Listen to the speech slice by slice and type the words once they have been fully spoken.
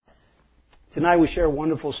Tonight we share a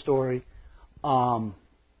wonderful story.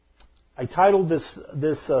 I titled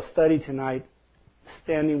this study tonight,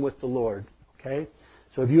 Standing with the Lord. Okay?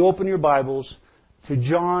 So if you open your Bibles to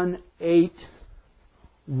John 8,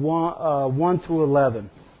 1 through 11.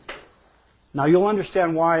 Now you'll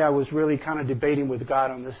understand why I was really kind of debating with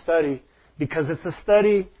God on this study, because it's a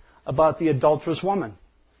study about the adulterous woman.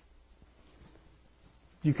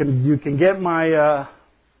 You can get my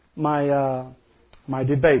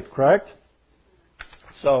debate, correct?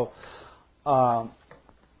 So,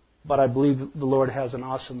 but I believe the Lord has an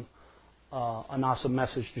awesome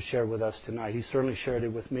message to share with us tonight. He certainly shared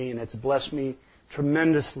it with me, and it's blessed me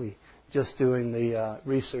tremendously just doing the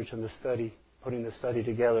research and the study, putting the study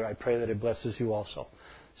together. I pray that it blesses you also.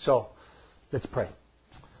 So, let's pray.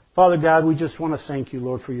 Father God, we just want to thank you,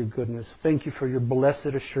 Lord, for your goodness. Thank you for your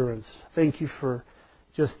blessed assurance. Thank you for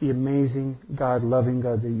just the amazing God, loving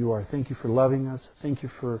God that you are. Thank you for loving us. Thank you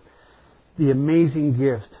for the amazing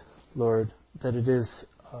gift, Lord, that it is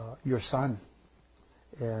your Son,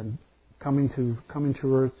 and coming to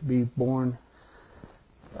earth to be born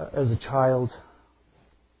as a child,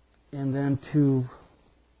 and then to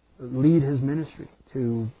lead His ministry,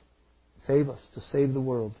 to save us, to save the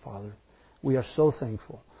world, Father. We are so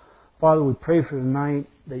thankful. Father, we pray for tonight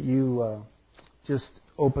that you just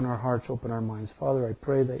open our hearts, open our minds. Father, I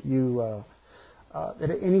pray that you,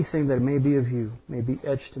 that anything that may be of you may be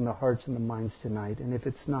etched in the hearts and the minds tonight. And if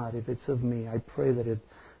it's not, if it's of me, I pray that it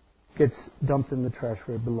gets dumped in the trash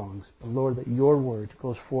where it belongs. But Lord, that your word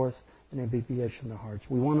goes forth and it may be etched in the hearts.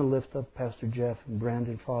 We want to lift up Pastor Jeff and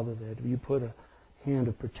Brandon, Father, that you put a hand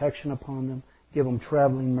of protection upon them, give them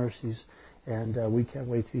traveling mercies, and we can't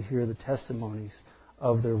wait to hear the testimonies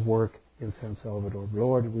of their work in San Salvador.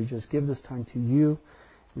 Lord, we just give this time to you.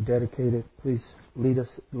 We dedicate it. Please lead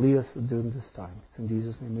us during this time. It's in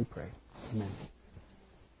Jesus' name we pray. Amen.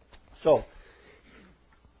 So,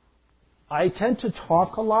 I tend to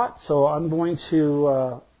talk a lot, so I'm going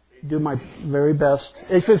to do my very best.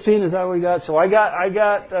 8:15, is that what we got? So I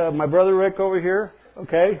got my brother Rick over here.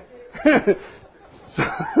 Okay.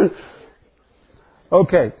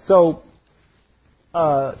 Okay. So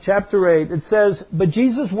chapter 8, it says, "But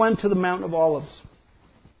Jesus went to the Mount of Olives.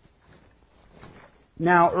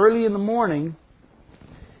 Now early in the morning,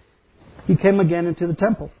 He came again into the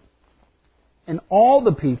temple, and all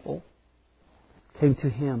the people came to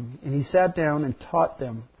Him, and He sat down and taught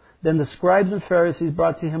them. Then the scribes and Pharisees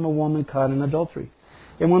brought to Him a woman caught in adultery.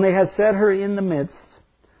 And when they had set her in the midst,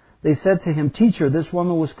 they said to Him, 'Teacher, this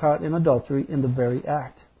woman was caught in adultery in the very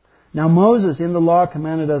act. Now Moses in the law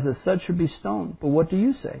commanded us that such should be stoned. But what do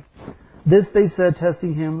you say?' This they said,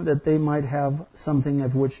 testing Him, that they might have something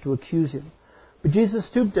of which to accuse Him. But Jesus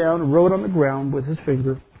stooped down and wrote on the ground with His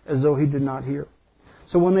finger, as though He did not hear.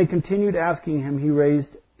 So when they continued asking Him, He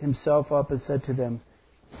raised Himself up and said to them,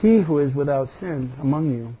 'He who is without sin among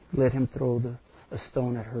you, let him throw a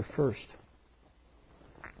stone at her first.'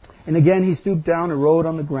 And again He stooped down and wrote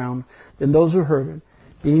on the ground. Then those who heard it,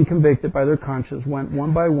 being convicted by their conscience, went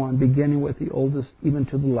one by one, beginning with the oldest even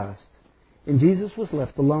to the last. And Jesus was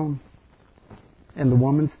left alone, and the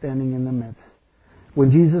woman standing in the midst. When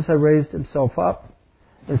Jesus had raised Himself up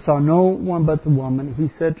and saw no one but the woman, He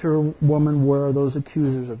said to her, 'Woman, where are those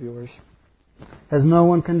accusers of yours? Has no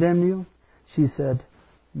one condemned you?' She said,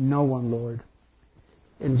 'No one, Lord.'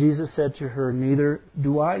 And Jesus said to her, 'Neither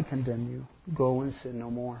do I condemn you. Go and sin no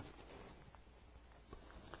more.'"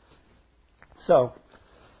 So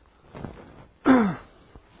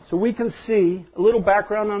we can see a little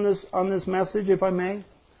background on this message, if I may.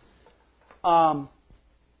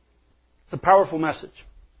 It's a powerful message,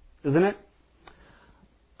 isn't it?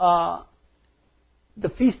 The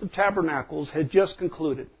Feast of Tabernacles had just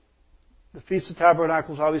concluded. The Feast of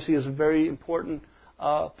Tabernacles obviously is a very important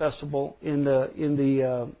festival in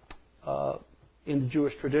the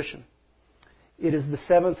Jewish tradition. It is the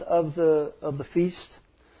seventh of the feast.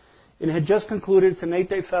 It had just concluded. It's an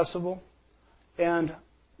 8-day festival, and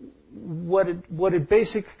what it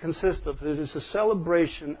basically consists of, it is a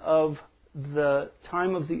celebration of the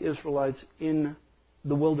time of the Israelites in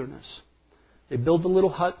the wilderness. They build the little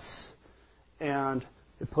huts and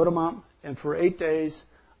they put them up, and for 8 days,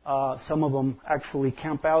 some of them actually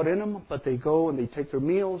camp out in them, but they go and they take their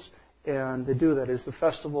meals, and they do that. It's the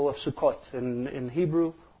festival of Sukkot in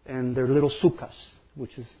Hebrew, and their little sukkahs,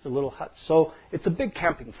 which is the little huts. So it's a big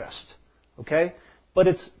camping fest, okay? But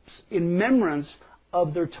it's in remembrance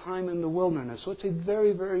of their time in the wilderness. So it's a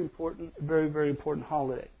very, very important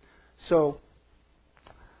holiday. So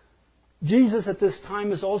Jesus at this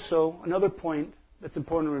time is also, another point, that's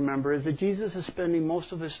important to remember is that Jesus is spending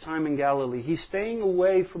most of His time in Galilee. He's staying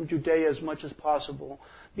away from Judea as much as possible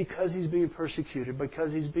because He's being persecuted,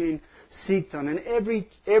 because He's being seeked on. And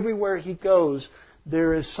everywhere He goes,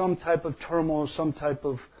 there is some type of turmoil, some type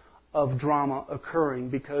of drama occurring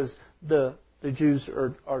because the Jews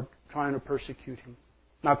are trying to persecute Him.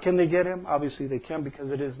 Now, can they get Him? Obviously they can,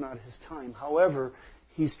 because it is not His time. However,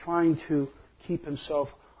 He's trying to keep Himself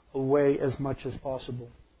away as much as possible.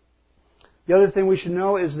 The other thing we should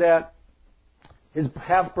know is that His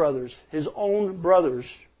half-brothers, His own brothers,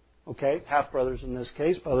 okay, half-brothers in this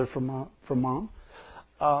case, brother from mom,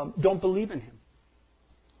 don't believe in Him.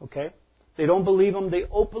 Okay? They don't believe Him. They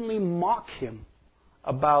openly mock Him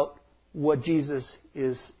about what Jesus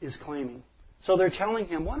is claiming. So they're telling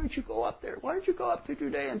Him, why don't you go up there? Why don't you go up to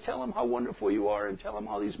Judea and tell Him how wonderful you are and tell Him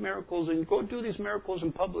all these miracles and go do these miracles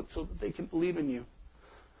in public so that they can believe in you.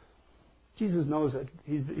 Jesus knows that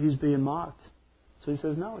he's being mocked. So He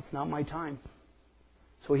says, no, it's not my time.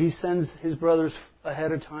 So He sends His brothers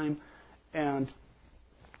ahead of time, and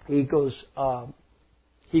He goes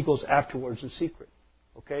afterwards in secret.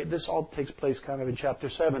 Okay, this all takes place kind of in chapter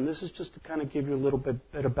 7. This is just to kind of give you a little bit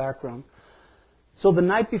of background. So the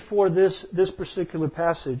night before this particular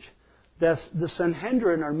passage, the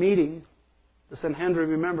Sanhedrin are meeting. The Sanhedrin,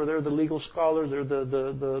 remember, they're the legal scholars, they're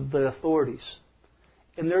the authorities.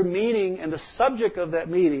 And they're meeting, and the subject of that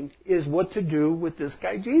meeting is what to do with this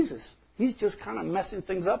guy Jesus. He's just kind of messing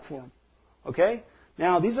things up for them. Okay?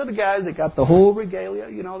 Now, these are the guys that got the whole regalia,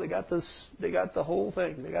 they got the whole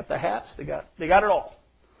thing. They got the hats, they got it all.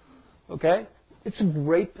 Okay? It's a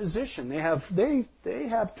great position. They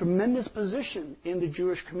have tremendous position in the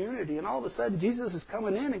Jewish community, and all of a sudden Jesus is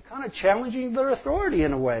coming in and kind of challenging their authority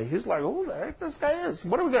in a way. He's like, who the heck this guy is?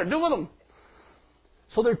 What are we going to do with him?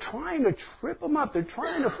 So they're trying to trip him up. They're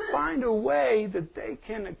trying to find a way that they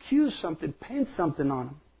can accuse something, paint something on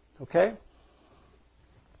him. Okay?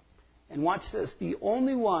 And watch this. The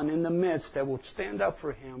only one in the midst that will stand up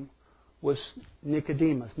for him was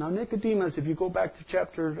Nicodemus. Now Nicodemus, if you go back to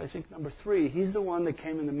chapter, I think, number 3, he's the one that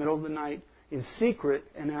came in the middle of the night in secret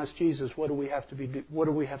and asked Jesus, what do we have to do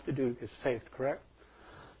to get saved, correct?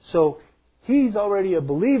 So he's already a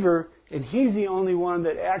believer, and he's the only one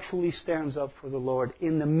that actually stands up for the Lord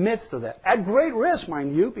in the midst of that. At great risk,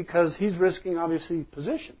 mind you, because he's risking, obviously,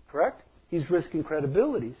 position, correct? He's risking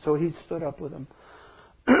credibility. So he stood up with him.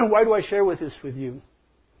 Why do I share this with you?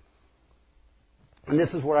 And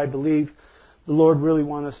this is where I believe the Lord really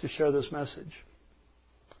wants us to share this message.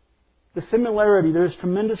 The similarity, there's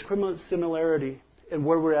tremendous similarity in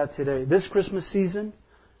where we're at today. This Christmas season,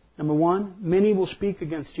 number one, many will speak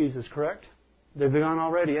against Jesus, correct? They've begun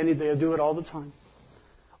already. They do it all the time.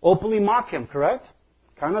 Openly mock Him, correct?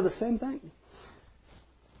 Kind of the same thing.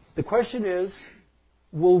 The question is,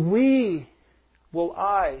 will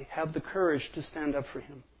I have the courage to stand up for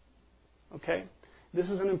Him? Okay?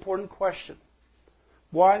 This is an important question.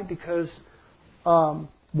 Why? Because,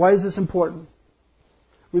 why is this important?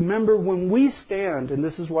 Remember, when we stand, and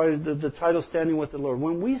this is why the title Standing with the Lord,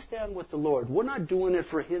 when we stand with the Lord, we're not doing it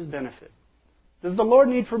for His benefit. Does the Lord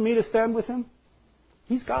need for me to stand with Him?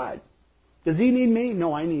 He's God. Does He need me?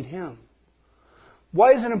 No, I need Him.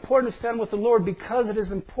 Why is it important to stand with the Lord? Because it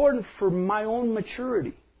is important for my own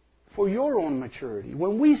maturity, for your own maturity.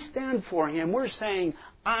 When we stand for Him, we're saying,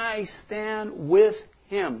 I stand with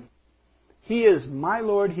Him. He is my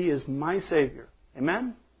Lord. He is my Savior.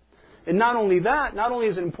 Amen? And not only that, not only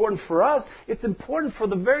is it important for us, it's important for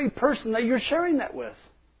the very person that you're sharing that with.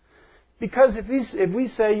 Because if we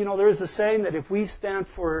say, there is a saying that if we stand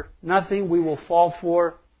for nothing, we will fall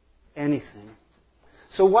for anything.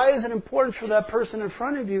 So why is it important for that person in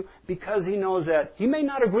front of you? Because he knows that he may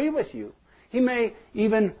not agree with you. He may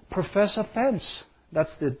even profess offense.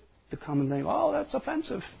 That's the common thing. Oh, that's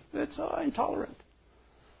offensive. It's intolerant.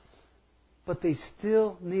 But they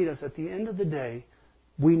still need us. At the end of the day,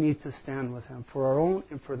 we need to stand with Him for our own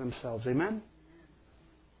and for themselves. Amen?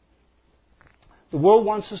 The world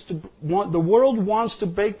wants to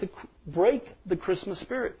break the Christmas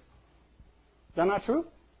spirit. Is that not true?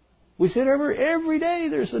 We sit every day.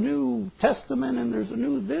 There's a new testament, and there's a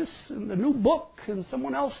new this, and a new book, and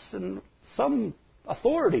someone else, and some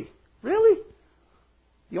authority. Really?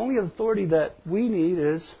 The only authority that we need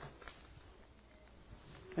is,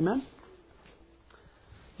 amen?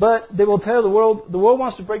 But they will tell the world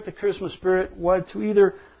wants to break the Christmas spirit, to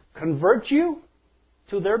either convert you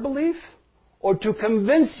to their belief, or to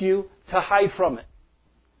convince you to hide from it,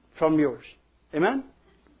 from yours. Amen?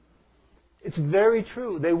 It's very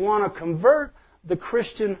true. They want to convert the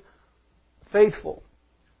Christian faithful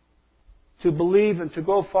to believe and to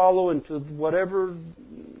go follow into whatever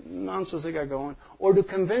nonsense they got going, or to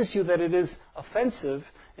convince you that it is offensive,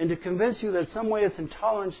 and to convince you that some way it's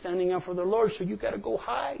intolerant standing up for the Lord, so you got to go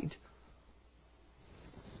hide.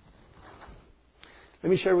 Let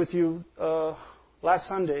me share with you, last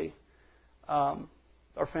Sunday,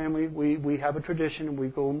 our family, we have a tradition, and we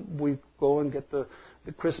go and get the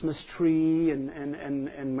Christmas tree,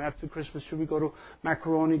 and after the Christmas tree we go to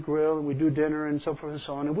Macaroni Grill, and we do dinner and so forth and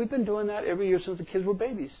so on. And we've been doing that every year since the kids were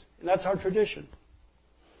babies. And that's our tradition.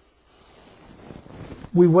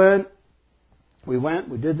 We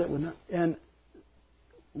did that, and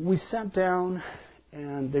we sat down,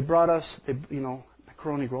 and they brought us,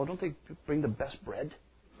 Macaroni Grill. Don't they bring the best bread?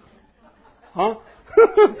 Huh?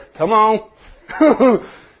 Come on.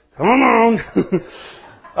 Come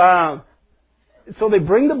on. So they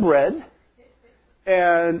bring the bread,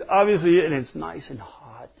 and obviously, and it's nice and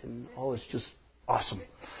hot, and it's just awesome.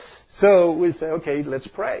 So we say, okay, let's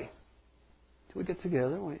pray. So we get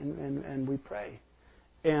together and we pray.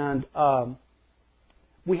 And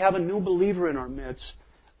we have a new believer in our midst,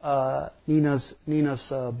 Nina's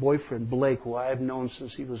boyfriend, Blake, who I have known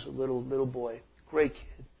since he was a little boy. Great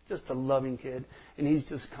kid. Just a loving kid. And he's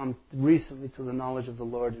just come recently to the knowledge of the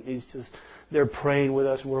Lord. And he's just there praying with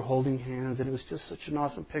us. And we're holding hands. And it was just such an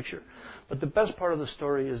awesome picture. But the best part of the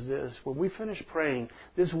story is this. When we finish praying,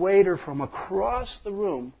 this waiter from across the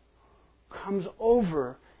room comes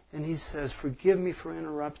over and he says, "Forgive me for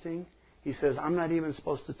interrupting." He says, "I'm not even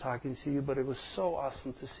supposed to talking to you, but it was so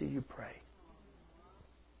awesome to see you pray."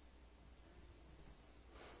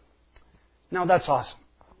 Now that's awesome.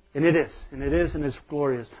 And it is, and it's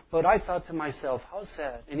glorious. But I thought to myself, how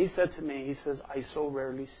sad. And he said to me, he says, "I so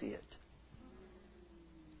rarely see it."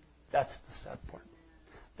 That's the sad part.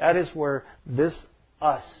 That is where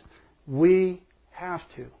we have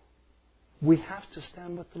to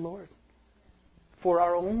stand with the Lord for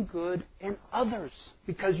our own good and others.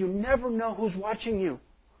 Because you never know who's watching you.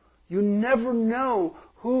 You never know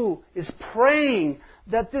who is praying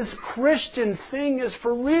that this Christian thing is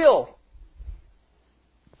for real.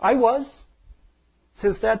 I was.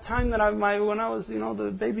 Since that time that when I was,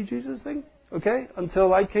 the baby Jesus thing, okay,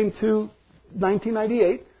 until I came to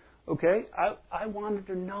 1998, okay, I wanted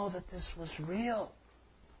to know that this was real.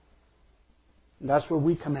 And that's where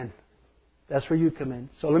we come in. That's where you come in.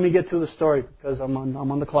 So let me get to the story because I'm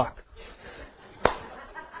on the clock.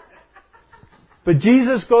 But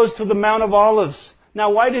Jesus goes to the Mount of Olives.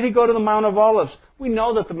 Now, why did he go to the Mount of Olives? We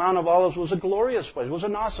know that the Mount of Olives was a glorious place. It was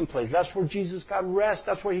an awesome place. That's where Jesus got rest.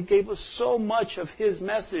 That's where he gave us so much of his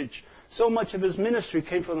message. So much of his ministry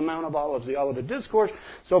came from the Mount of Olives, the Olivet Discourse,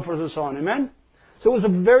 so forth and so on. Amen? So it was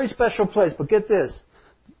a very special place. But get this.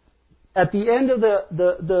 At the end of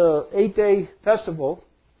the 8-day festival,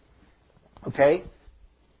 okay,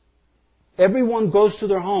 everyone goes to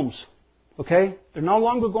their homes. Okay? They're no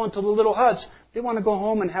longer going to the little huts. They want to go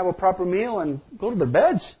home and have a proper meal and go to their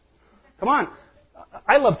beds. Come on.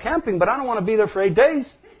 I love camping, but I don't want to be there for 8 days.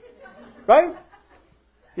 Right?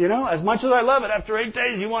 As much as I love it, after 8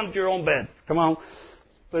 days, you want your own bed. Come on.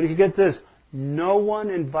 But if you get this, no one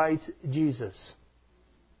invites Jesus.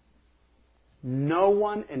 No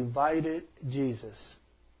one invited Jesus.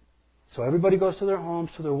 So everybody goes to their homes,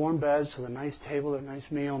 to their warm beds, to their nice table, their nice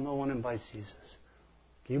meal. No one invites Jesus.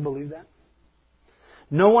 Can you believe that?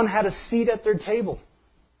 No one had a seat at their table.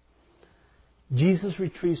 Jesus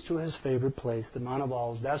retreats to his favorite place, the Mount of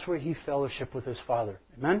Olives. That's where he fellowshiped with his Father.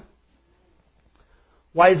 Amen?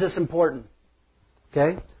 Why is this important?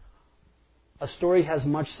 Okay? A story has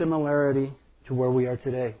much similarity to where we are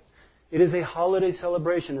today. It is a holiday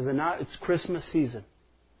celebration, is it not? It's Christmas season.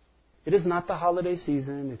 It is not the holiday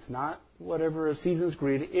season. It's not whatever a season's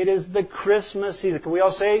greeting. It is the Christmas season. Can we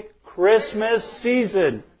all say Christmas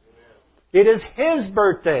season? It is his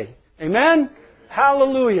birthday. Amen?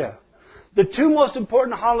 Hallelujah. The two most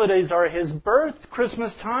important holidays are his birth,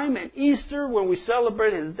 Christmas time, and Easter when we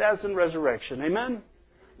celebrate his death and resurrection. Amen?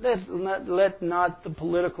 Let not the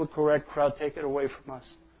political correct crowd take it away from us.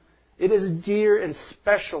 It is dear and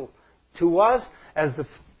special to us as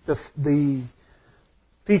the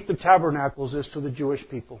Feast of Tabernacles is to the Jewish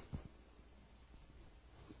people.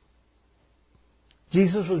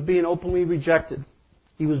 Jesus was being openly rejected.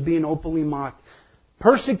 He was being openly mocked.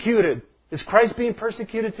 Persecuted. Is Christ being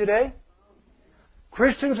persecuted today?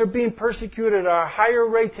 Christians are being persecuted at a higher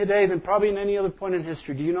rate today than probably in any other point in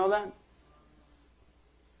history. Do you know that?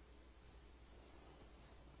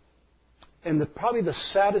 And probably the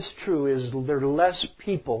saddest truth is there are less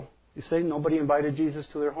people. You say nobody invited Jesus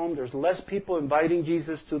to their home. There's less people inviting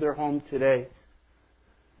Jesus to their home today.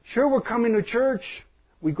 Sure, we're coming to church.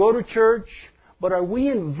 We go to church. But are we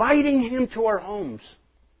inviting him to our homes?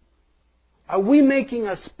 Are we making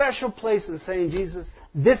a special place and saying, Jesus,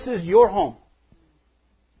 this is your home?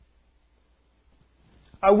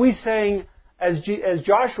 Are we saying, as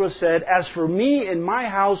Joshua said, as for me and my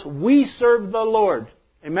house, we serve the Lord?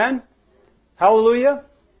 Amen? Hallelujah?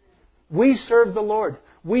 We serve the Lord.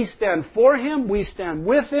 We stand for Him. We stand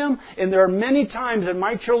with Him. And there are many times, and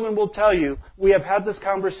my children will tell you, we have had this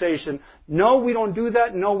conversation. No, we don't do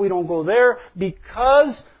that. No, we don't go there.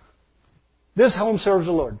 Because this home serves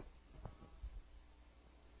the Lord.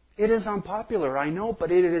 It is unpopular, I know,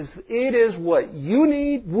 but it is what you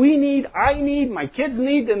need, we need, I need, my kids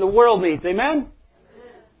need, and the world needs. Amen?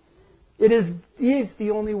 It is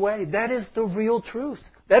the only way. That is the real truth.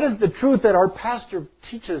 That is the truth that our pastor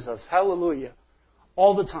teaches us. Hallelujah.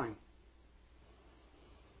 All the time.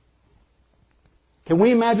 Can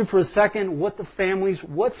we imagine for a second what families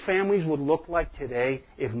would look like today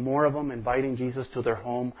if more of them inviting Jesus to their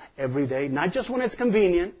home every day? Not just when it's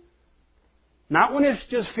convenient. Not when it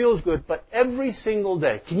just feels good, but every single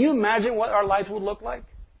day. Can you imagine what our lives would look like?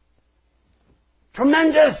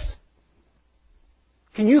 Tremendous!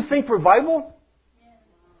 Can you think revival?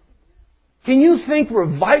 Can you think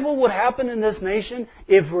revival would happen in this nation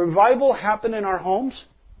if revival happened in our homes?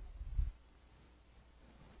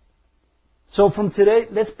 So from today,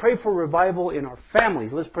 let's pray for revival in our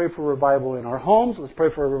families. Let's pray for revival in our homes. Let's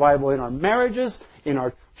pray for revival in our marriages, in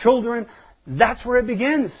our children. That's where it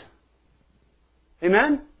begins.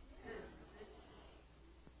 Amen?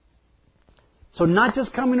 So not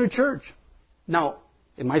just coming to church. Now,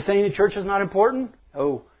 am I saying the church is not important?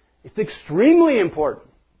 Oh, it's extremely important.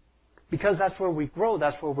 Because that's where we grow.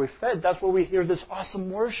 That's where we're fed. That's where we hear this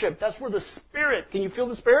awesome worship. That's where the Spirit, can you feel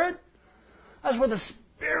the Spirit? That's where the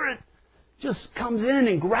Spirit just comes in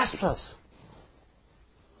and grasps us.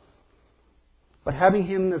 But having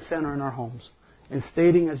Him in the center in our homes and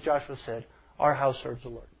stating, as Joshua said, our house serves the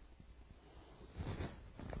Lord.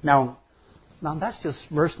 Now that's just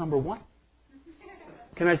verse number 1.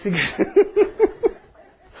 Can I see?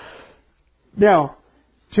 Now,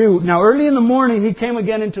 2. Now early in the morning he came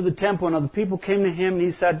again into the temple, and other people came to him, and he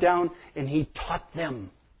sat down and he taught them.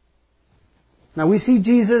 Now we see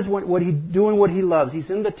Jesus doing what he loves. He's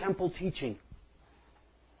in the temple teaching.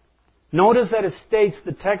 Notice that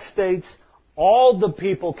the text states, all the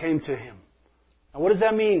people came to him. Now what does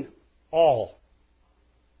that mean? All.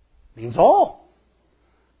 It means all.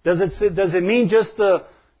 Does it mean just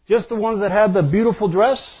the ones that have the beautiful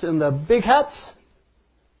dress and the big hats?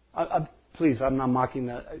 Please, I'm not mocking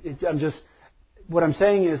that. What I'm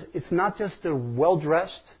saying is, it's not just the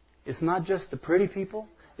well-dressed. It's not just the pretty people.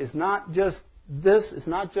 It's not just this. It's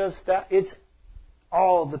not just that. It's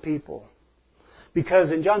all the people.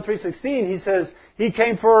 Because in John 3:16, he says, He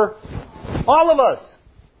came for all of us.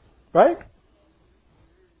 Right?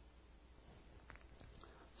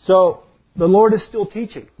 So, the Lord is still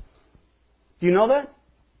teaching. Do you know that?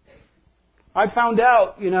 I found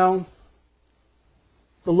out,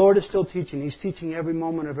 the Lord is still teaching. He's teaching every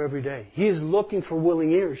moment of every day. He is looking for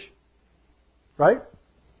willing ears. Right?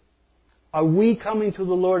 Are we coming to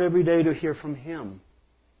the Lord every day to hear from Him?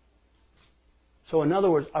 So in other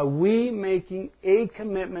words, are we making a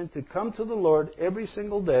commitment to come to the Lord every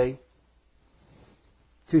single day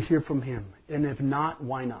to hear from Him? And if not,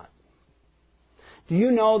 why not? Do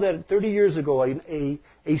you know that 30 years ago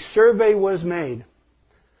a survey was made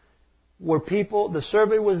where the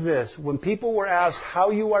survey was this: when people were asked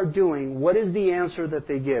how you are doing, what is the answer that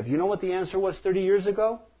they give? You know what the answer was 30 years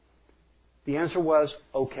ago? The answer was,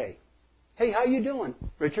 okay. Hey, how you doing,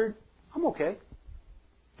 Richard? I'm okay.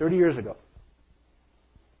 30 years ago.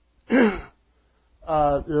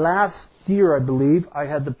 Last year, I believe, I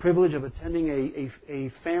had the privilege of attending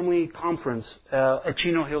a family conference at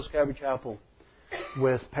Chino Hills Calvary Chapel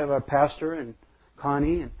with our pastor and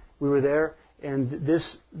Connie, and we were there, and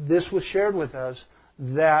this was shared with us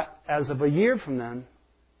that as of a year from then,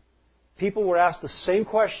 people were asked the same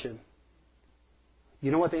question.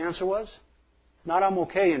 You know what the answer was? It's not I'm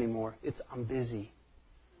okay anymore, it's I'm busy.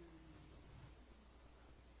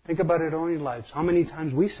 Think about it in our own lives. How many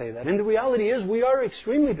times we say that? And the reality is we are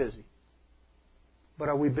extremely busy. But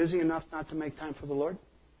are we busy enough not to make time for the Lord?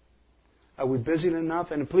 Are we busy enough?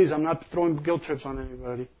 And please, I'm not throwing guilt trips on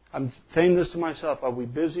anybody. I'm saying this to myself. Are we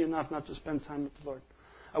busy enough not to spend time with the Lord?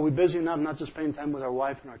 Are we busy enough not to spend time with our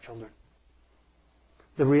wife and our children?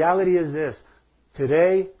 The reality is this.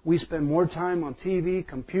 Today, we spend more time on TV,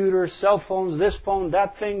 computers, cell phones, this phone,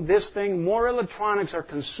 that thing, this thing. More electronics are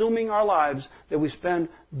consuming our lives that we spend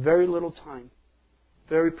very little time.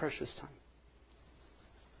 Very precious time.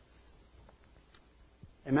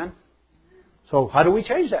 Amen? So, how do we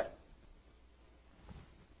change that?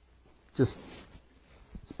 Just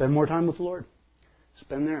Spend more time with the Lord.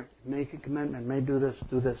 Spend there. Make a commitment. May do this.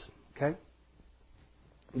 Do this. Okay?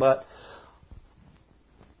 But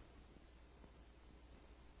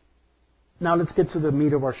now let's get to the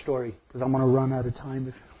meat of our story, because I'm going to run out of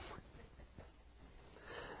time.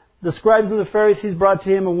 The scribes and the Pharisees brought to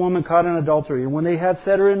him a woman caught in adultery. And when they had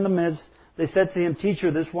set her in the midst, they said to him, Teacher,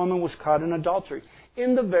 this woman was caught in adultery,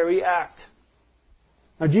 in the very act.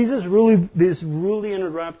 Now Jesus is really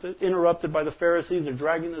interrupted by the Pharisees. They're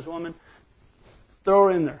dragging this woman. Throw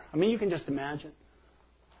her in there. I mean, you can just imagine.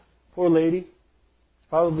 Poor lady. It's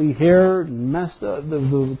probably hair and messed up.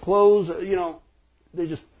 The clothes,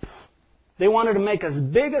 they wanted to make as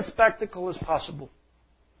big a spectacle as possible.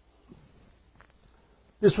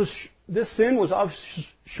 This sin was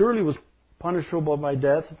surely was punishable by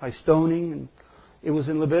death, by stoning, and it was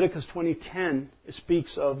in Leviticus 20:10. It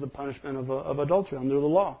speaks of the punishment of adultery under the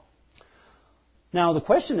law. Now the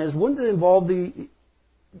question is, wouldn't it involve the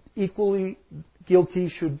equally guilty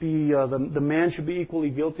should be the man should be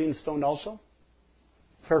equally guilty and stoned also?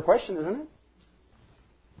 Fair question, isn't it?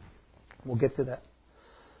 We'll get to that.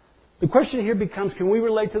 The question here becomes: can we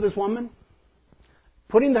relate to this woman?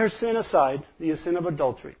 Putting her sin aside, the sin of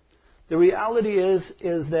adultery, the reality is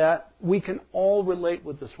that we can all relate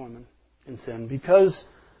with this woman in sin because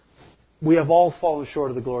we have all fallen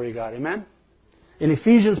short of the glory of God. Amen? In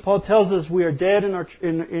Ephesians, Paul tells us we are dead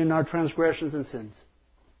in our transgressions and sins.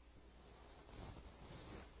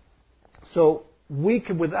 So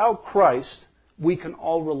without Christ, we can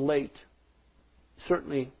all relate,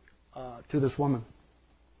 certainly, to this woman.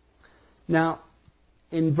 Now,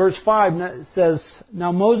 in verse 5, it says,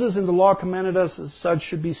 Now Moses in the law commanded us as such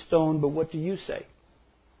should be stoned, but what do you say?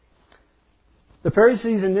 The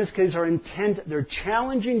Pharisees in this case they're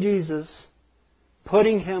challenging Jesus,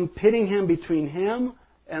 pitting him between him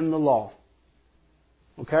and the law.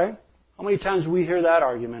 Okay? How many times do we hear that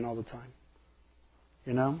argument all the time?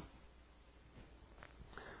 You know?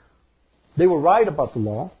 They were right about the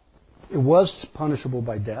law. It was punishable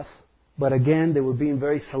by death. But again, they were being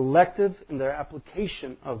very selective in their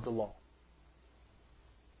application of the law.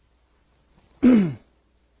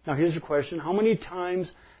 Now here's your question. How many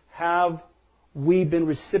times have we been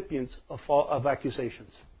recipients of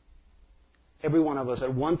accusations? Every one of us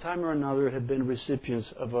at one time or another have been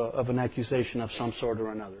recipients of an accusation of some sort or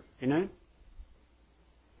another. You know?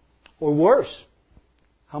 Or worse,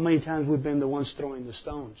 how many times we've been the ones throwing the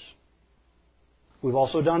stones? We've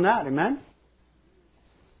also done that. Amen?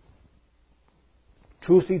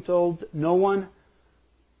 Truth be told, no one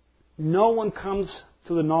comes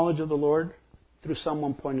to the knowledge of the Lord through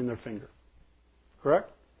someone pointing their finger. Correct?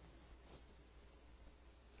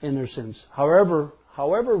 In their sins. However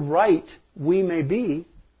right we may be,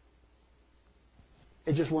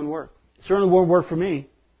 it just wouldn't work. It certainly won't work for me.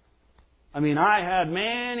 I mean, I had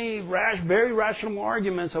many very rational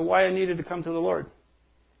arguments of why I needed to come to the Lord.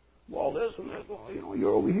 Well, this and this. Well, you're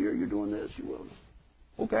over here. You're doing this. You will.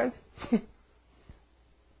 Okay.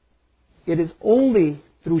 It is only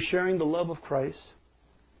through sharing the love of Christ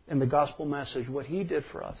and the gospel message, what He did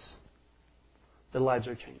for us, that lives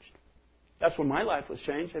are changed. That's when my life was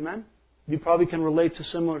changed. Amen? You probably can relate to a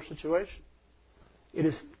similar situation. It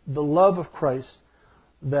is the love of Christ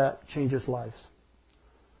that changes lives.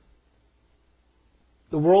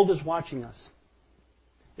 The world is watching us,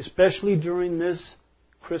 especially during this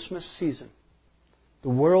Christmas season. The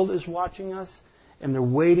world is watching us, and they're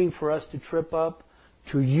waiting for us to trip up,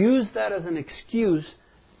 to use that as an excuse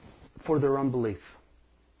for their unbelief.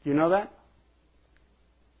 Do you know that?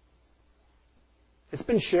 It's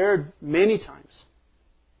been shared many times.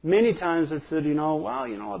 Many times it said,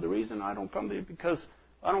 the reason I don't come to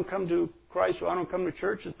Christ or I don't come to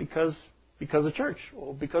church is because of church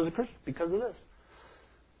or because of Christian, because of this.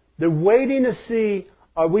 They're waiting to see,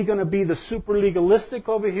 are we going to be the super legalistic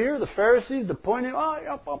over here, the Pharisees, the pointing,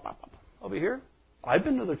 over here? I've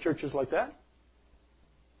been to the churches like that.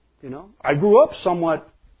 I grew up somewhat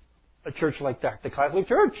a church like that, the Catholic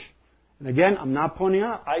Church. And again, I'm not pointing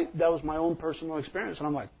out. That was my own personal experience. And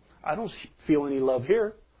I'm like, I don't feel any love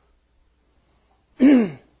here.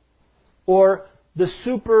 Or the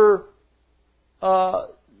super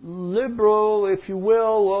liberal, if you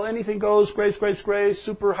will, well, anything goes, grace, grace, grace,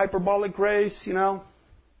 super hyperbolic grace,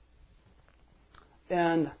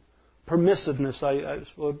 and permissiveness,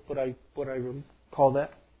 what I call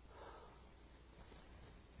that.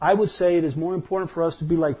 I would say it is more important for us to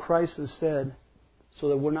be like Christ instead, so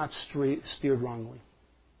that we're not steered wrongly.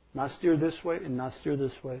 Not steer this way and not steer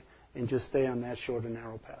this way, and just stay on that short and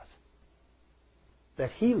narrow path that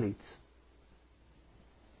He leads.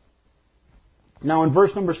 Now in verse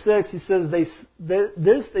number 6, he says, they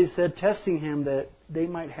said, testing Him, that they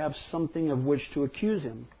might have something of which to accuse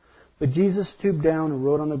him. But Jesus stooped down and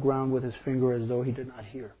wrote on the ground with his finger as though he did not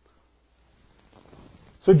hear.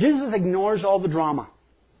 So Jesus ignores all the drama.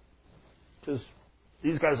 Because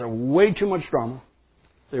these guys are way too much drama.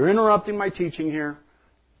 They're interrupting my teaching here.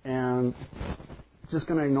 And I'm just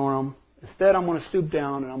going to ignore them. Instead, I'm going to stoop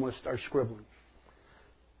down and I'm going to start scribbling.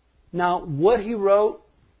 Now, what he wrote,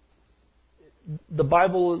 the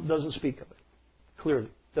Bible doesn't speak of it. Clearly.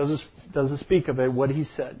 Doesn't speak of it, what he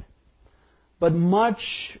said. But much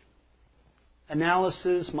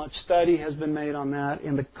analysis, much study has been made on that.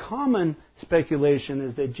 And the common speculation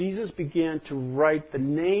is that Jesus began to write the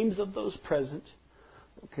names of those present.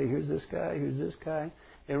 Okay, here's this guy, here's this guy.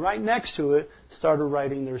 And right next to it, started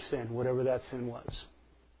writing their sin, whatever that sin was.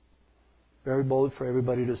 Very bold for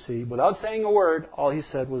everybody to see. Without saying a word, all he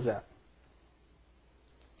said was that.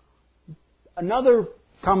 Another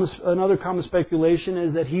common speculation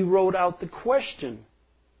is that he wrote out the question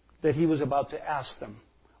that he was about to ask them,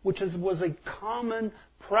 which was a common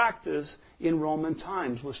practice in Roman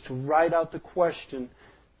times, was to write out the question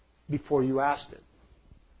before you asked it.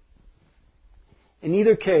 In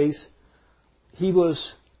either case, he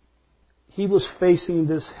was facing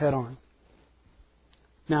this head on.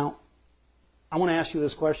 Now, I want to ask you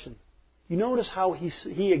this question. You notice how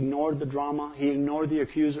he ignored the drama? He ignored the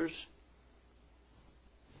accusers?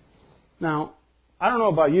 Now, I don't know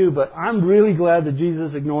about you, but I'm really glad that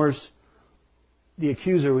Jesus ignores the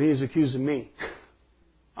accuser when he's accusing me.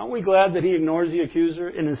 Aren't we glad that he ignores the accuser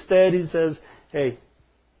and instead he says, hey,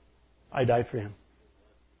 I died for him.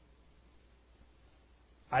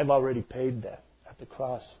 I've already paid that at the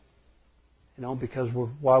cross. You know, because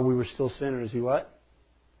while we were still sinners, he what?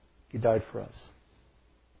 He died for us.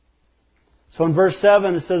 So in verse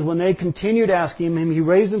 7 it says, when they continued asking him, he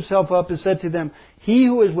raised himself up and said to them, he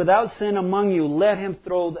who is without sin among you, let him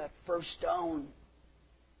throw that first stone.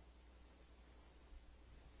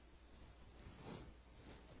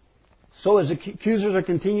 So as accusers are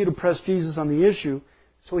continuing to press Jesus on the issue,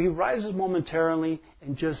 so he rises momentarily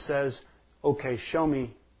and just says, okay, show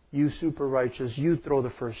me, you super righteous, you throw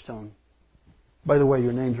the first stone. By the way,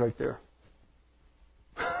 your name's right there.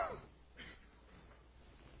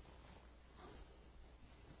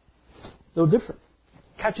 A little different.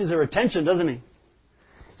 Catches their attention, doesn't he?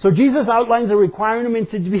 So Jesus outlines a requirement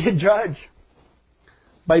to be a judge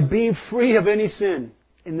by being free of any sin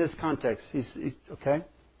in this context. Okay?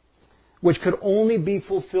 Which could only be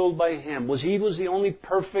fulfilled by him. He was the only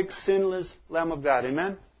perfect, sinless Lamb of God.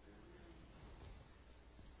 Amen?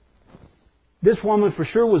 This woman for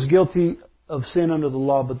sure was guilty of sin under the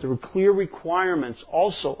law, but there were clear requirements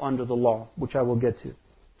also under the law, which I will get to,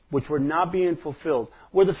 which were not being fulfilled.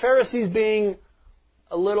 Were the Pharisees being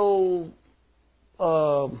a little,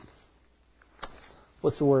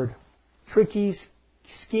 tricky,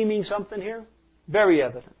 scheming something here? Very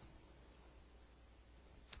evident.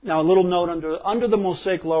 Now, a little note, under the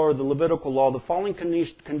Mosaic law or the Levitical law, the following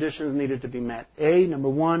conditions needed to be met. Number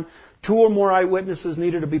 1, 2 or more eyewitnesses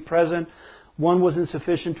needed to be present. 1 was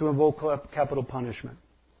insufficient to invoke capital punishment.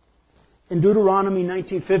 In Deuteronomy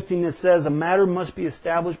 19:15 it says, a matter must be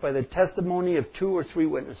established by the testimony of 2 or 3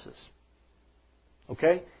 witnesses.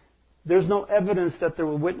 Okay? There's no evidence that there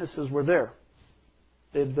were witnesses were there.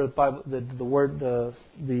 The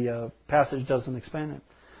passage doesn't explain it.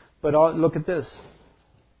 But look at this.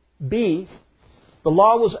 B, the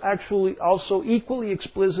law was actually also equally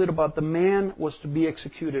explicit about the man was to be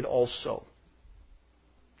executed also.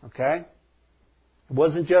 Okay? It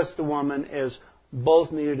wasn't just the woman, as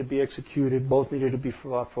both needed to be executed, both needed to be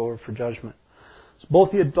brought forward for judgment. So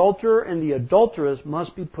both the adulterer and the adulteress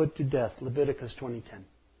must be put to death, Leviticus 20:10.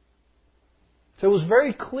 So it was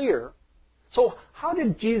very clear. So how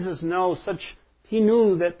did Jesus know he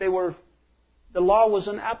knew that the law was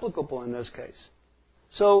inapplicable in this case?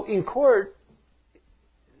 So in court,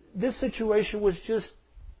 this situation was just,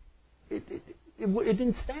 it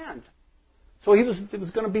didn't stand. So it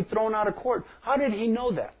was going to be thrown out of court. How did he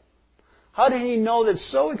know that? How did he know that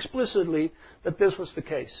so explicitly that this was the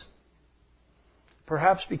case?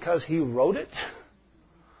 Perhaps because he wrote it?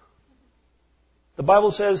 The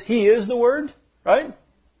Bible says he is the Word, right?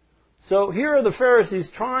 So here are the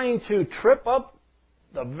Pharisees trying to trip up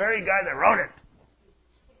the very guy that wrote it.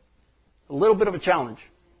 A little bit of a challenge.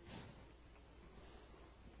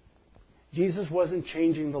 Jesus wasn't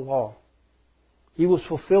changing the law. He was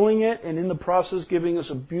fulfilling it and in the process giving us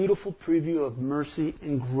a beautiful preview of mercy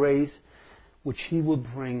and grace which He would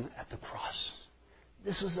bring at the cross.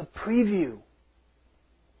 This was a preview.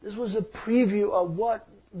 This was a preview of what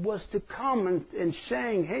was to come and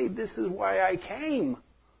saying, hey, this is why I came.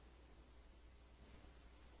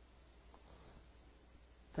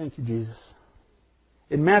 Thank you, Jesus.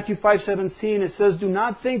 In Matthew 5:17 it says, "Do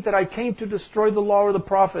not think that I came to destroy the law or the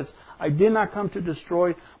prophets. I did not come to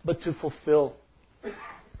destroy, but to fulfill."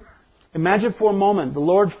 Imagine for a moment the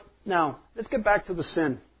Lord... Now, let's get back to the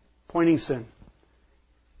sin, pointing sin.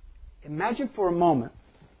 Imagine for a moment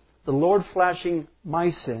the Lord flashing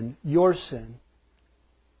my sin, your sin,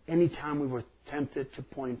 anytime we were tempted to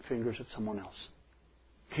point fingers at someone else.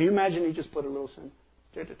 Can you imagine He just put a little sin?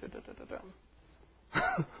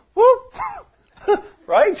 Whoop!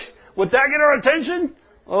 Right? Would that get our attention?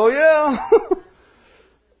 Oh yeah.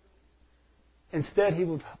 Instead, He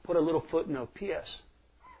would put a little footnote, P.S.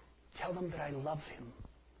 Tell them that I love him.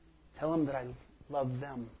 Tell them that I love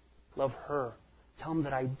them, love her. Tell them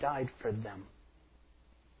that I died for them.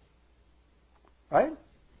 Right?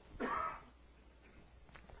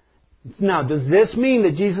 Now, does this mean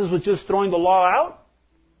that Jesus was just throwing the law out?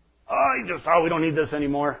 Oh, He just thought we don't need this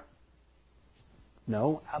anymore.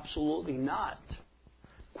 No, absolutely not.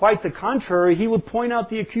 Quite the contrary, He would point out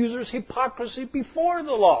the accuser's hypocrisy before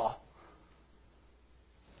the law.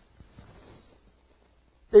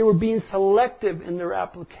 They were being selective in their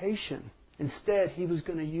application. Instead, He was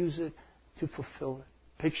going to use it to fulfill it.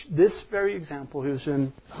 Picture this very example. He was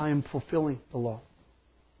in, I am fulfilling the law.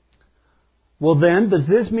 Well then, does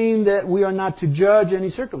this mean that we are not to judge any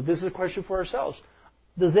circumstance? This is a question for ourselves.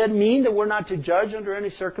 Does that mean that we're not to judge under any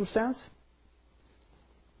circumstance?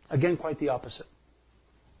 Again, quite the opposite.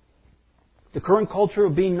 The current culture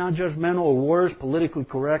of being non-judgmental or worse, politically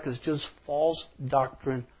correct, is just false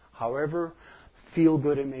doctrine, however feel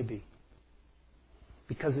good it may be.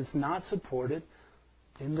 Because it's not supported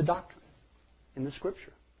in the doctrine, in the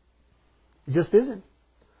Scripture. It just isn't.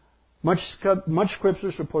 Much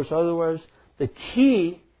Scripture supports otherwise. The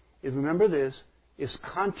key, if you remember this, is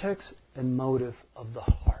context and motive of the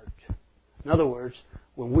heart. In other words,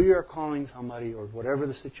 when we are calling somebody or whatever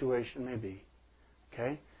the situation may be,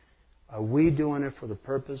 okay, are we doing it for the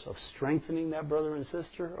purpose of strengthening that brother and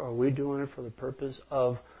sister, or are we doing it for the purpose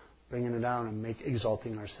of bringing it down and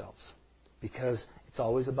exalting ourselves? Because it's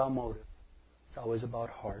always about motive. It's always about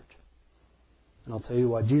heart. And I'll tell you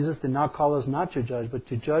why. Jesus did not call us not to judge, but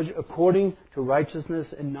to judge according to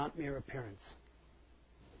righteousness and not mere appearance.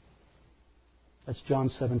 That's John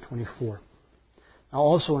 7:24. Now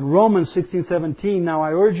also in Romans 16:17, "Now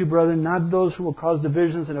I urge you, brethren, not those who will cause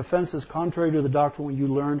divisions and offenses contrary to the doctrine when you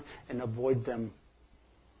learn, and avoid them."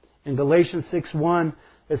 In Galatians 6:1,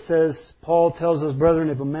 it says, Paul tells us, "Brethren,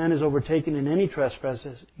 if a man is overtaken in any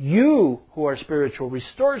trespasses, you who are spiritual,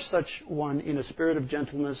 restore such one in a spirit of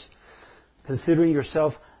gentleness, considering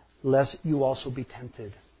yourself, lest you also be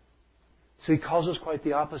tempted." So he calls us quite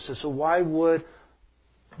the opposite. So why would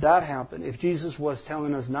that happen? If Jesus was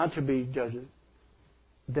telling us not to be judges,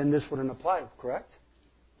 then this wouldn't apply, correct?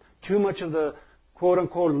 Too much of the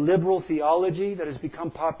quote-unquote liberal theology that has become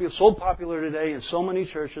so popular today in so many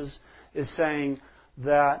churches is saying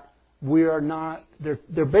that we are not...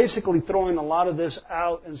 They're basically throwing a lot of this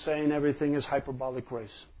out and saying everything is hyperbolic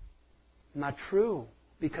grace. Not true.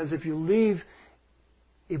 Because if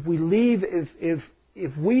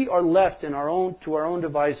we are left to our own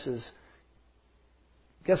devices,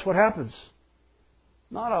 guess what happens?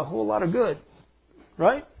 Not a whole lot of good.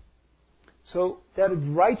 Right? So that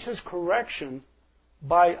righteous correction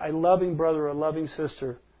by a loving brother or a loving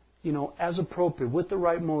sister, as appropriate, with the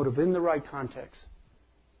right motive, in the right context,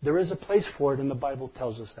 there is a place for it, and the Bible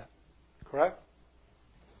tells us that. Correct?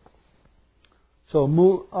 So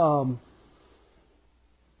moving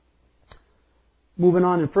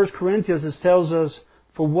on in 1 Corinthians, it tells us,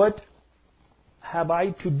 "For what have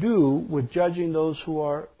I to do with judging those who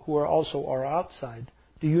are also outside?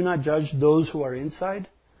 Do you not judge those who are inside?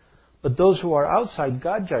 But those who are outside,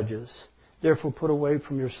 God judges. Therefore put away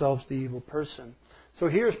from yourselves the evil person." So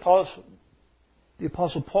here's the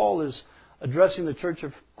Apostle Paul is addressing the church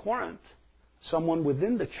of Corinth, someone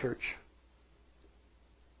within the church,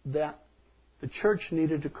 that the church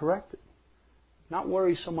needed to correct it. Not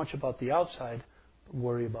worry so much about the outside, but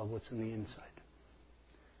worry about what's in the inside.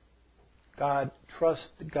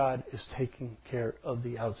 Trust that God is taking care of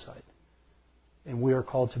the outside. And we are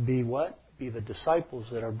called to be what? Be the disciples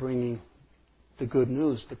that are bringing the good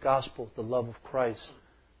news, the gospel, the love of Christ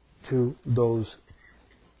to those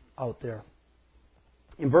out there.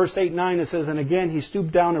 In verse 8-9 it says, "And again he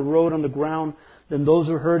stooped down and wrote on the ground. Then those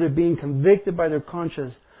who heard it, being convicted by their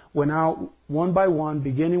conscience, went out one by one,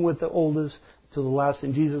 beginning with the oldest to the last.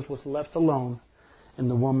 And Jesus was left alone, and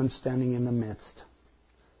the woman standing in the midst."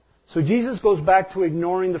 So Jesus goes back to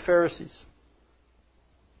ignoring the Pharisees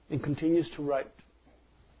and continues to write.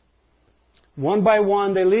 One by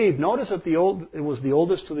one they leave. Notice that it was the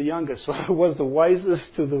oldest to the youngest. So it was the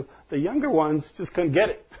wisest to the younger ones just couldn't get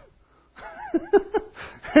it.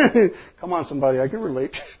 Come on, somebody, I can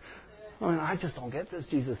relate. I just don't get this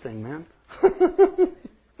Jesus thing, man.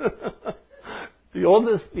 The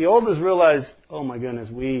oldest realized, oh my goodness,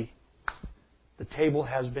 the table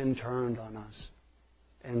has been turned on us.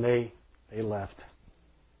 And they left.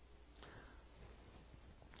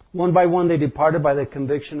 One by one they departed by the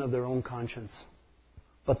conviction of their own conscience.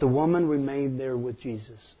 But the woman remained there with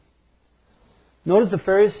Jesus. Notice the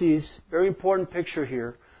Pharisees, very important picture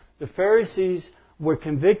here. The Pharisees were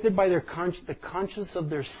convicted by the conscience of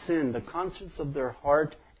their sin, the conscience of their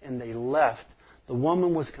heart, and they left. The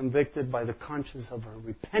woman was convicted by the conscience of her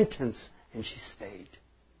repentance, and she stayed.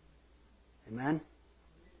 Amen?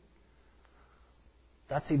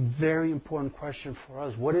 That's a very important question for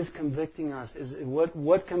us. What is convicting us?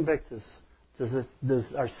 What convicts us?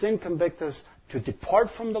 Does our sin convict us to depart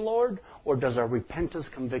from the Lord, or does our repentance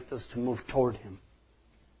convict us to move toward Him?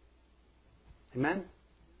 Amen?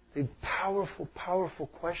 It's a powerful, powerful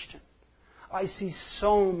question. I see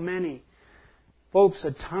so many folks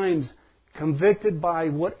at times convicted by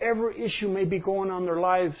whatever issue may be going on in their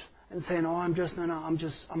lives and saying, "Oh, I'm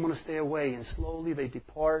going to stay away." And slowly they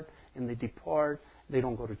depart and they depart. They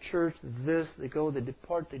don't go to church. They go, they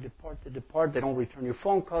depart. They don't return your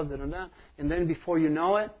phone calls. And then before you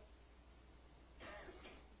know it,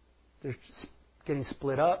 they're getting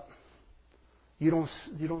split up. You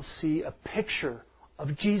don't see a picture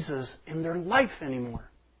of Jesus in their life anymore.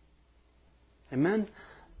 Amen?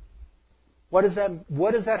 What does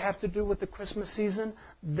that have to do with the Christmas season?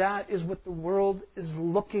 That is what the world is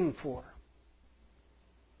looking for.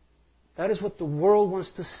 That is what the world wants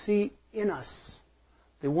to see in us.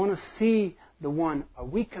 They want to see the one. Are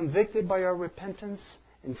we convicted by our repentance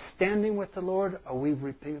and standing with the Lord? Are we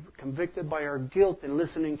convicted by our guilt and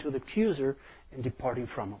listening to the accuser and departing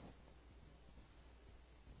from him?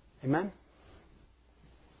 Amen?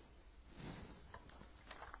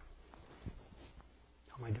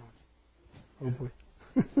 How am I doing? Oh boy.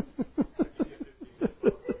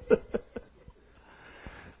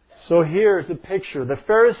 So here's a picture. The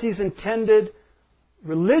Pharisees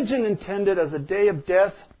religion intended as a day of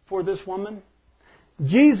death for this woman.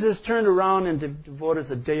 Jesus turned around and devoted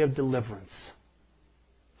as a day of deliverance.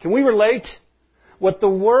 Can we relate? What the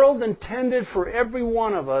world intended for every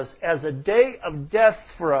one of us as a day of death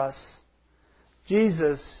for us,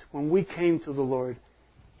 Jesus, when we came to the Lord,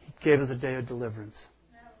 He gave us a day of deliverance.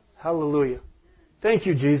 Hallelujah. Thank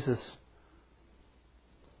you, Jesus.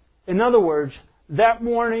 In other words, that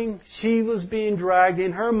morning, she was being dragged.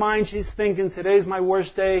 In her mind, she's thinking, today's my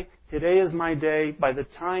worst day. Today is my day. By the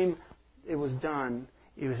time it was done,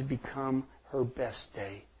 it was become her best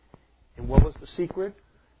day. And what was the secret?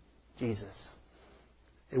 Jesus.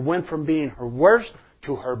 It went from being her worst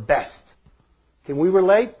to her best. Can we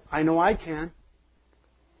relate? I know I can.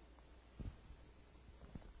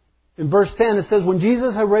 In verse 10, it says, when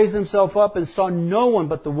Jesus had raised Himself up and saw no one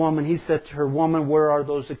but the woman, He said to her, "Woman, where are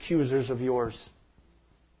those accusers of yours?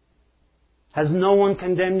 Has no one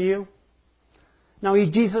condemned you?" Now,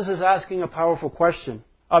 Jesus is asking a powerful question.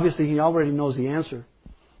 Obviously, He already knows the answer.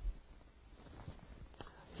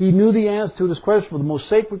 He knew the answer to this question, for the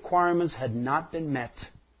Mosaic requirements had not been met.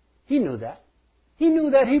 He knew that. He knew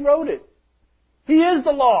that. He wrote it. He is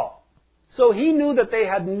the law. So He knew that they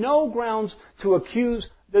had no grounds to accuse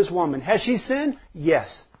this woman. Has she sinned?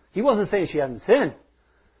 Yes. He wasn't saying she hadn't sinned.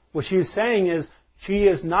 What she is saying is she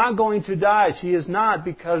is not going to die. She is not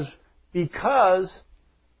because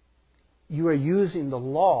you are using the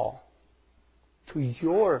law to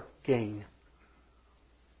your gain.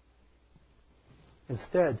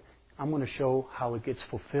 Instead, I'm going to show how it gets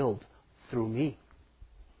fulfilled through me.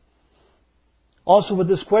 Also, with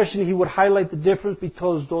this question, he would highlight the difference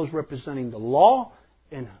between those representing the law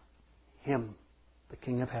and Him, the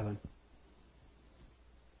King of Heaven.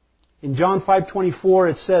 In John 5:24,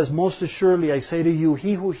 it says, "Most assuredly I say to you,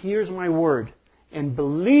 he who hears my word and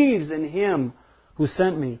believes in Him who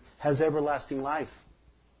sent me has everlasting life,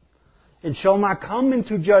 and shall not come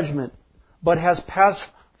into judgment, but has passed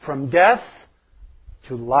from death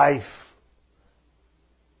to life."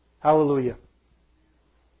 Hallelujah.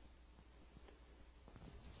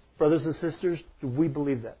 Brothers and sisters, do we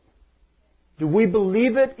believe that? Do we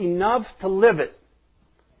believe it enough to live it?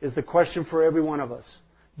 Is the question for every one of us.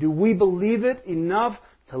 Do we believe it enough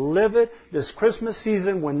to live it? This Christmas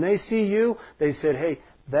season, when they see you, they said, "Hey,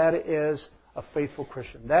 that is a faithful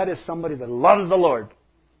Christian. That is somebody that loves the Lord."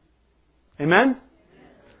 Amen?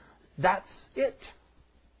 That's it.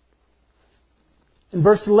 In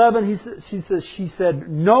verse 11, she said,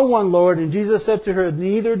 "No one, Lord." And Jesus said to her,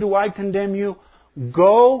 "Neither do I condemn you.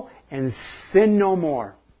 Go and sin no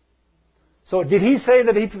more." So did he say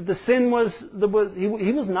that the sin was he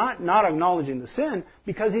was not acknowledging the sin,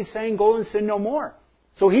 because he's saying go and sin no more.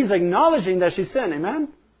 So he's acknowledging that she sinned.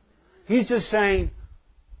 Amen? He's just saying,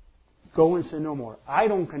 go and sin no more. I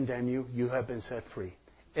don't condemn you. You have been set free.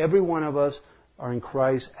 Every one of us are in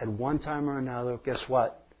Christ at one time or another. Guess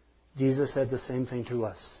what? Jesus said the same thing to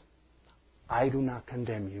us. I do not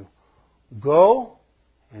condemn you. Go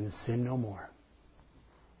and sin no more.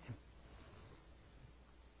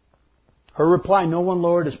 Her reply, "No one,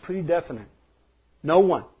 Lord," is pretty definite. No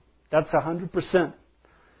one. That's 100%.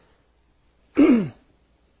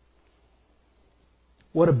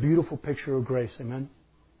 What a beautiful picture of grace. Amen?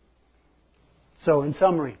 So, in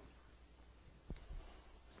summary,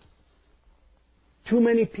 too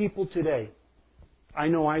many people today, I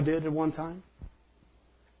know I did at one time,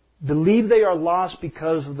 believe they are lost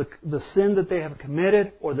because of the sin that they have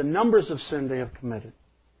committed or the numbers of sin they have committed.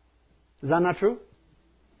 Is that not true?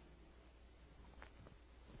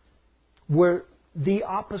 Where the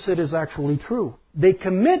opposite is actually true. They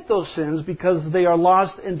commit those sins because they are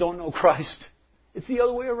lost and don't know Christ. It's the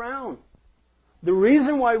other way around. The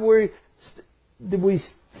reason why we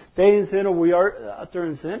stay in sin or we are out there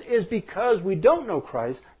in sin is because we don't know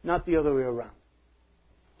Christ, not the other way around.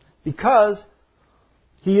 Because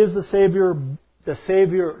He is the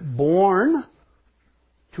Savior born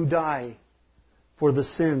to die for the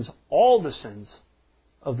sins, all the sins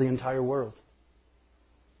of the entire world.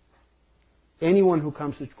 Anyone who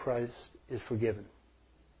comes to Christ is forgiven.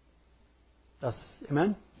 That's,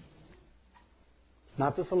 amen? It's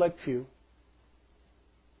not the select few.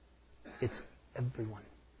 It's everyone.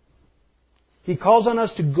 He calls on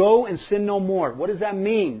us to go and sin no more. What does that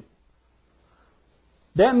mean?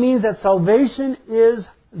 That means that salvation is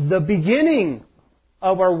the beginning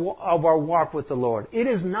of our walk with the Lord. It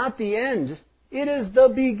is not the end. It is the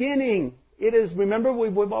beginning. It is, remember,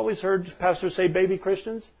 we've always heard pastors say, baby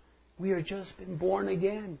Christians, we are just been born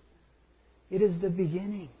again. It is the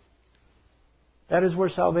beginning. That is where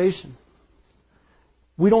salvation.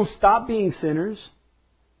 We don't stop being sinners,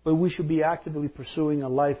 but we should be actively pursuing a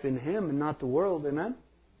life in Him and not the world. Amen?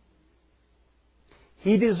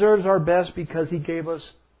 He deserves our best because He gave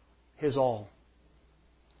us His all.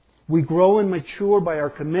 We grow and mature by our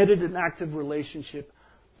committed and active relationship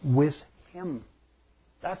with Him.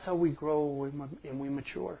 That's how we grow and we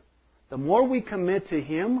mature. The more we commit to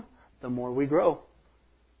Him, the more we grow.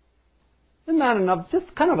 Isn't that enough?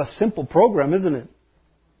 Just kind of a simple program, isn't it?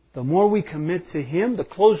 The more we commit to Him, the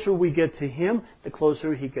closer we get to Him, the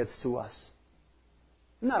closer He gets to us.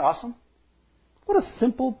 Isn't that awesome? What a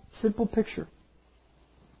simple, simple picture.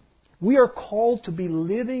 We are called to be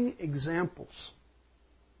living examples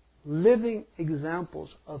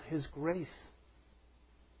of His grace.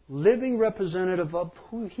 Living representative of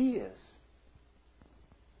who He is.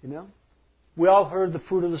 You know? We all heard the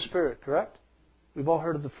fruit of the Spirit, correct? We've all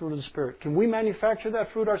heard of the fruit of the Spirit. Can we manufacture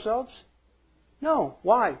that fruit ourselves? No.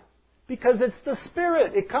 Why? Because it's the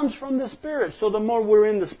Spirit. It comes from the Spirit. So the more we're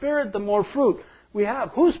in the Spirit, the more fruit we have.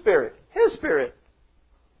 Whose Spirit? His Spirit.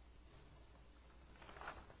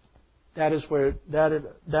 That is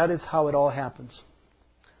how it all happens.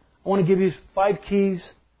 I want to give you 5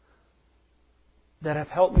 keys that have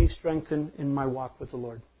helped me strengthen in my walk with the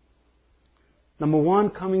Lord. Number 1,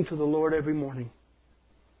 coming to the Lord every morning.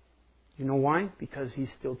 You know why? Because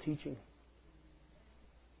He's still teaching.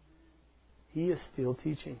 He is still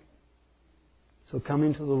teaching. So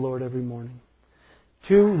coming to the Lord every morning.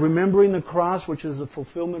 2, remembering the cross, which is the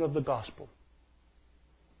fulfillment of the gospel.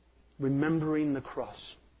 Remembering the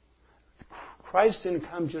cross. Christ didn't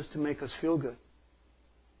come just to make us feel good.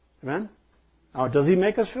 Amen? Now, does He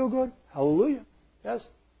make us feel good? Hallelujah. Yes.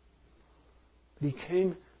 But He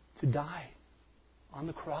came to die on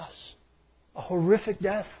the cross. A horrific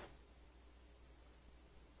death.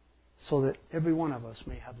 So that every one of us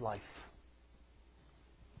may have life.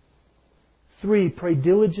 3, pray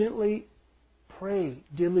diligently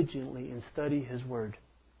and study His Word.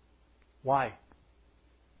 Why?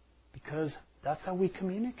 Because that's how we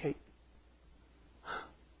communicate.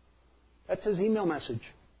 That's His email message.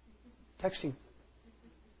 Texting.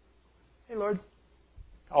 Hey, Lord.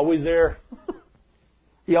 Always there.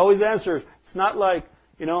 He always answers. It's not like,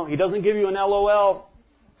 He doesn't give you an LOL.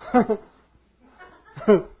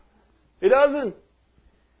 He doesn't.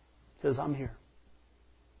 He says, I'm here.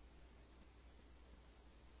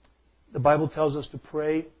 The Bible tells us to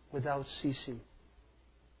pray without ceasing.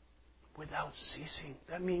 Without ceasing.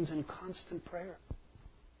 That means in constant prayer.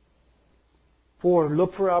 4,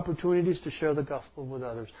 look for opportunities to share the gospel with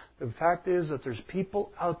others. The fact is that there's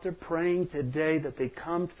people out there praying today that they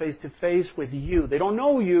come face to face with you. They don't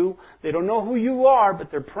know you. They don't know who you are, but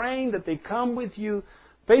they're praying that they come with you,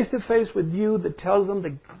 face to face with you, that tells them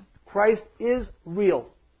that Christ is real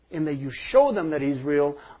and that you show them that He's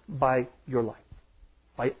real by your life,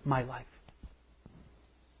 by my life.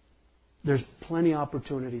 There's plenty of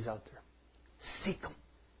opportunities out there. Seek them.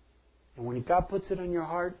 And when God puts it on your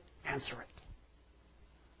heart, answer it.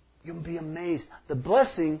 You'll be amazed. The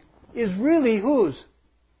blessing is really whose?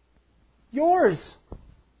 Yours.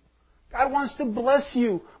 God wants to bless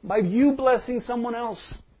you by you blessing someone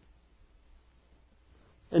else.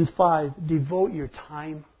 And 5, devote your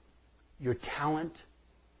time, your talent.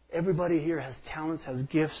 Everybody here has talents, has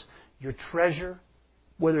gifts. Your treasure,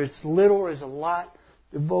 whether it's little or is a lot,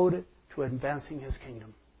 devote it to advancing His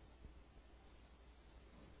kingdom.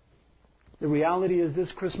 The reality is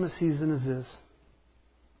this Christmas season is this.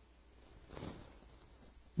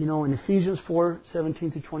 You know, in Ephesians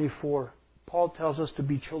 4:17-24, Paul tells us to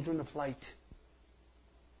be children of light.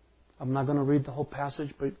 I'm not going to read the whole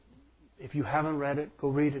passage, but if you haven't read it, go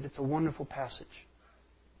read it. It's a wonderful passage.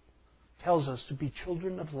 It tells us to be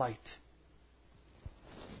children of light.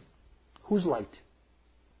 Whose light?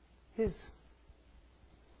 His.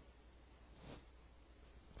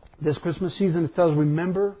 This Christmas season, it tells,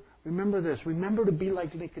 remember this. Remember to be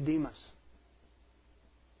like Nicodemus,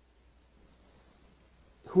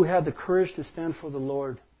 who had the courage to stand for the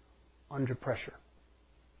Lord under pressure.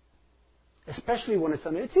 Especially when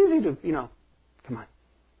it's easy to, come on.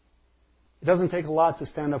 It doesn't take a lot to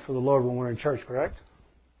stand up for the Lord when we're in church, correct?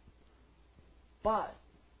 But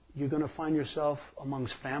you're going to find yourself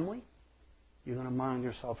amongst family. You're going to find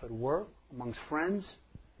yourself at work, amongst friends.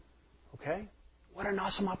 Okay? What an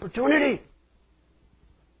awesome opportunity.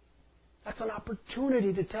 That's an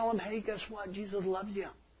opportunity to tell them, hey, guess what? Jesus loves you.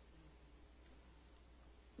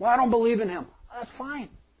 Well, I don't believe in Him. That's fine.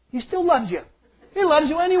 He still loves you. He loves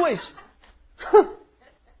you anyways.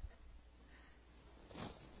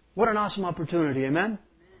 What an awesome opportunity. Amen?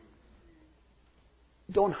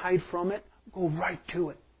 Don't hide from it. Go right to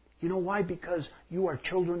it. You know why? Because you are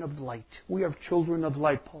children of light. We are children of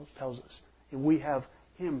light, Paul tells us. And we have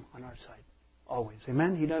Him on our side. Always.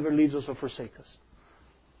 Amen? He never leaves us or forsakes us.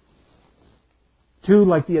 2,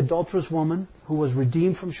 like the adulterous woman who was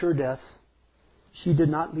redeemed from sure death, she did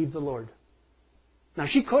not leave the Lord. Now,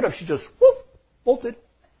 she could have. She just, bolted.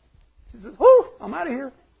 She says, I'm out of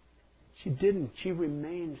here. She didn't. She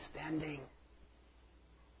remained standing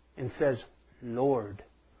and says, Lord.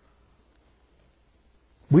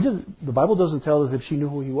 The Bible doesn't tell us if she knew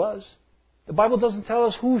who He was. The Bible doesn't tell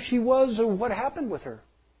us who she was or what happened with her.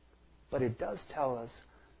 But it does tell us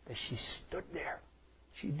that she stood there.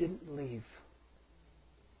 She didn't leave.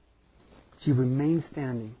 She remained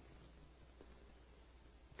standing,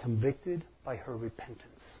 convicted by her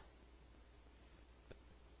repentance.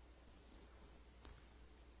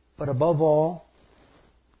 But above all,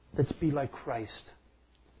 let's be like Christ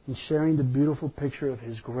in sharing the beautiful picture of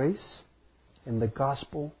His grace and the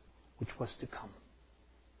gospel which was to come.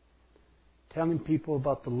 Telling people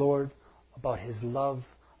about the Lord, about His love,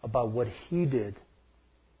 about what He did,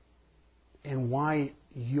 and why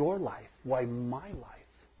your life, why my life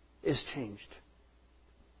is changed,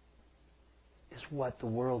 is what the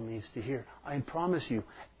world needs to hear. I promise you,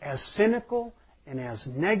 as cynical and as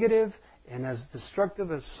negative and as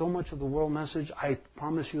destructive as so much of the world message, I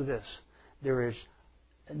promise you this. There is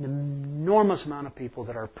an enormous amount of people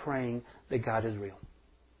that are praying that God is real.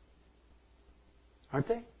 Aren't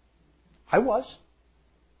they? I was.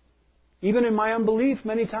 Even in my unbelief,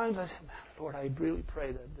 many times I said, Lord, I really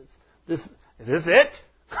pray that this is this it?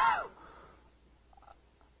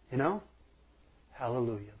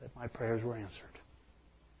 Hallelujah, that my prayers were answered.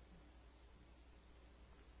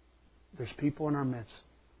 There's people in our midst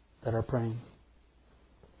that are praying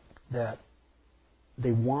that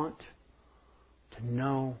they want to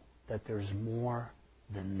know that there's more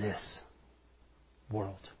than this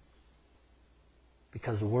world.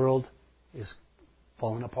 Because the world is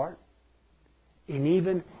falling apart. And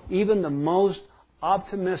even the most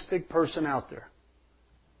optimistic person out there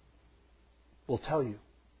will tell you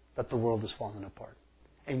that the world is falling apart.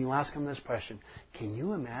 And you ask them this question, can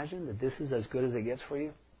you imagine that this is as good as it gets for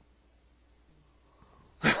you?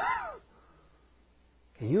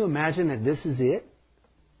 Can you imagine that this is it?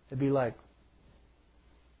 It'd be like,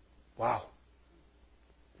 wow.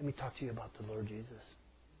 Let me talk to you about the Lord Jesus.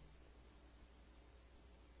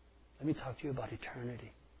 Let me talk to you about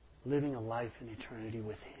eternity. Living a life in eternity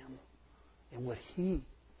with Him. And what He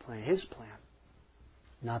planned, His plan,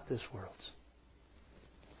 not this world's.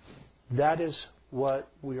 That is what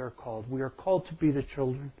we are called. We are called to be the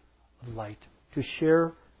children of light, to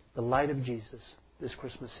share the light of Jesus this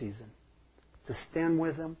Christmas season, to stand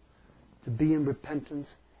with Him, to be in repentance,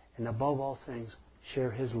 and above all things,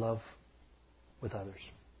 share His love with others.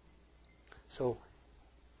 So,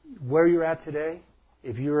 where you're at today,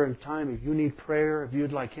 if you're in time, if you need prayer, if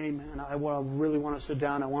you'd like, hey man, really want to sit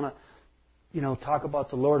down, I want to, talk about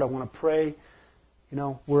the Lord, I want to pray,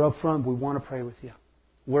 we're up front, we want to pray with you.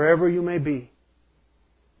 Wherever you may be,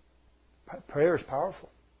 prayer is powerful.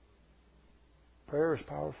 Prayer is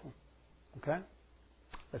powerful. Okay?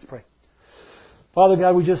 Let's pray. Father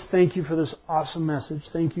God, we just thank You for this awesome message.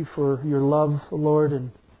 Thank You for Your love, Lord.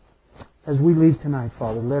 And as we leave tonight,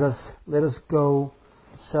 Father, let us go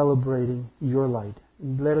celebrating Your light.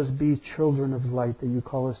 Let us be children of light that You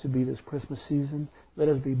call us to be this Christmas season. Let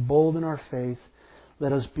us be bold in our faith.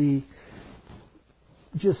 Let us be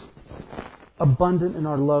just abundant in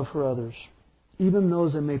our love for others. Even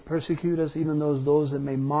those that may persecute us, even those that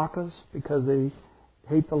may mock us because they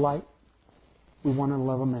hate the light, we want to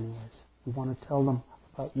love them anyways. We want to tell them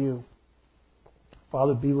about You.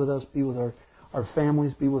 Father, be with us, be with our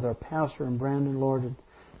families, be with our pastor and Brandon, Lord, and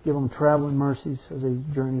give them traveling mercies as they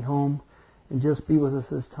journey home. And just be with us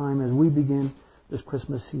this time as we begin this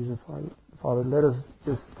Christmas season, Father. Let us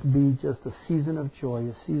just be just a season of joy,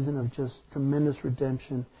 a season of just tremendous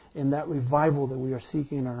redemption in that revival that we are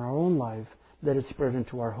seeking in our own life. Let it spread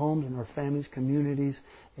into our homes and our families, communities,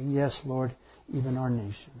 and yes, Lord, even our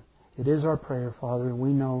nation. It is our prayer, Father, and we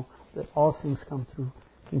know that all things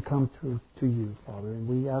can come through to You, Father. And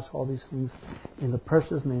we ask all these things in the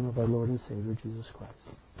precious name of our Lord and Savior, Jesus Christ.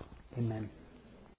 Amen.